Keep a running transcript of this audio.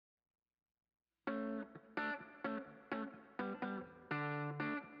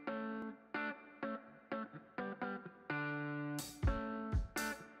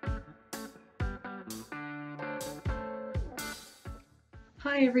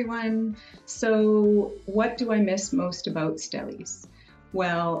Hi everyone. So, what do I miss most about Stellies?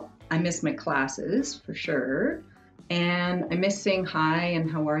 Well, I miss my classes for sure, and I miss saying hi and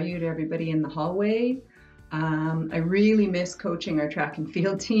how are you to everybody in the hallway. I really miss coaching our track and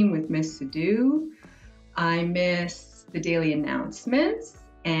field team with Miss Sadu. I miss the daily announcements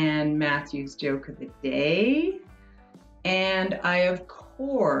and Matthew's joke of the day. And I, of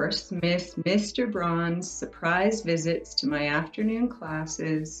course, miss Mr. Braun's surprise visits to my afternoon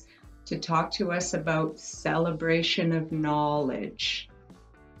classes to talk to us about celebration of knowledge,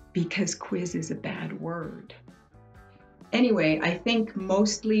 because quiz is a bad word. Anyway, I think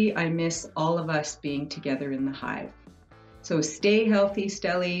mostly I miss all of us being together in the hive. So stay healthy,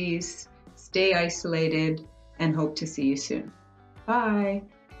 Stellies, stay isolated, and hope to see you soon. Bye.